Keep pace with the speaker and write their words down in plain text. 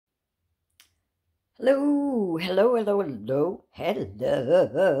Hello, hello, hello, hello,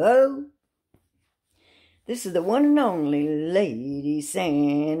 hello. This is the one and only Lady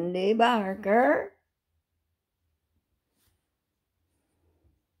Sandy Barker.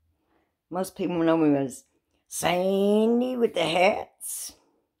 Most people know me as Sandy with the hats.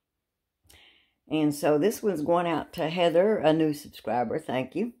 And so this one's going out to Heather, a new subscriber,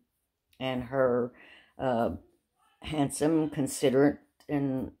 thank you. And her handsome, considerate,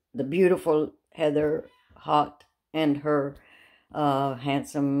 and the beautiful Heather Hot and her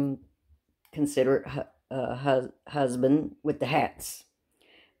handsome, considerate husband with the hats.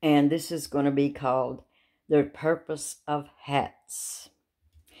 And this is going to be called The Purpose of Hats.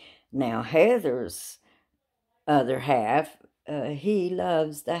 Now, Heather's other half, he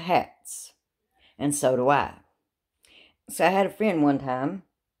loves the hats. And so do I. So I had a friend one time,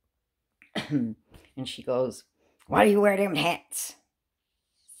 and she goes, "Why do you wear them hats?"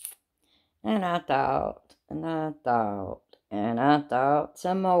 And I thought, and I thought, and I thought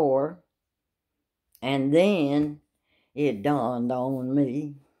some more. And then it dawned on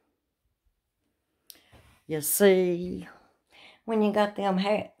me. You see, when you got them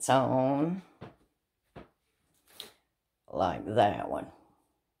hats on, like that one,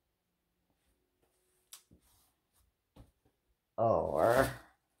 or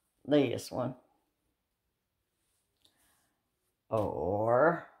this one,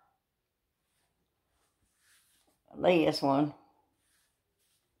 or this one,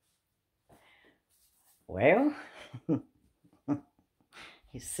 well, you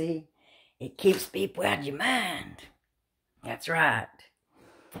see, it keeps people out of your mind. That's right.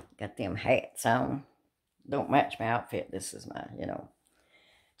 Got them hats on. Don't match my outfit. This is my,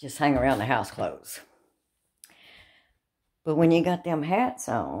 just hang around the house clothes. But when you got them hats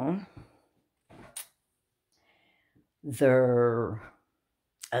on, their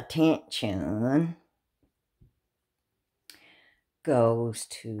attention goes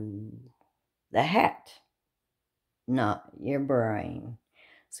to the hat, not your brain.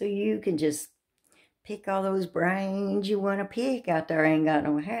 So you can just pick all those brains you want to pick out there. Ain't got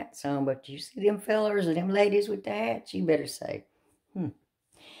no hats on, but you see them fellers or them ladies with the hats, you better say,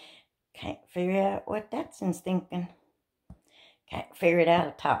 can't figure out what that's thinking. Can't figure it out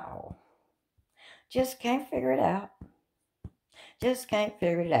at all. Just can't figure it out. Just can't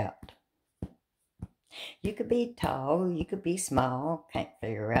figure it out. You could be tall, you could be small, can't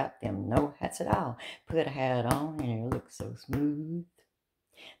figure out them no hats at all. Put a hat on and you look so smooth.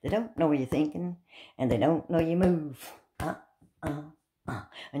 They don't know what you're thinking, and they don't know you move.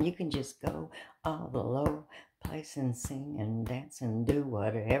 And you can just go all the low place and sing and dance and do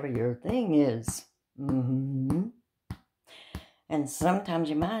whatever your thing is. And sometimes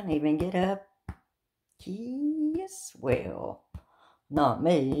you might even get up. Yes, well, not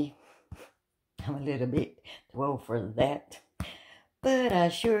me. I'm a little bit too old for that. But I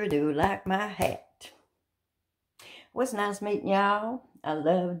sure do like my hat. It was nice meeting y'all. I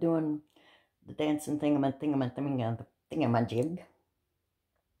love doing the dancing thingamajig.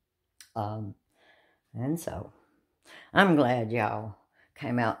 And so, I'm glad y'all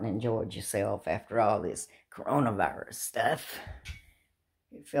came out and enjoyed yourself after all this coronavirus stuff.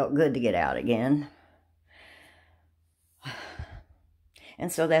 It felt good to get out again. And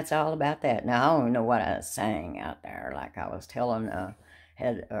so that's all about that. Now, I don't know what I was saying out there. Like I was telling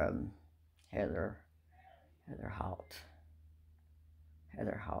Heather Holt.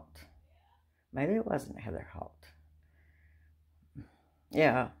 Maybe it wasn't Heather Holt.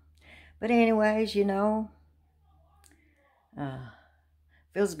 Yeah. But anyways, feels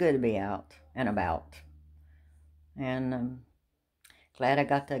good to be out and about. And glad I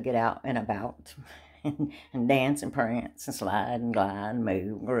got to get out and about and dance and prance and slide and glide and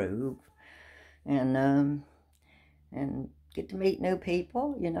move and groove. And get to meet new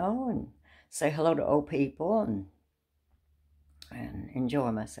people, and say hello to old people and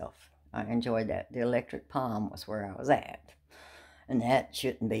enjoy myself. I enjoyed that. The Electric Palm was where I was at. And that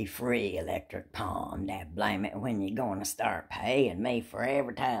shouldn't be free, Electric Palm. That blame it when you're going to start paying me for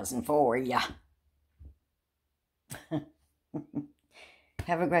advertising for ya.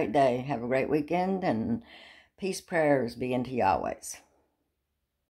 Have a great day. Have a great weekend. And peace prayers be unto you always.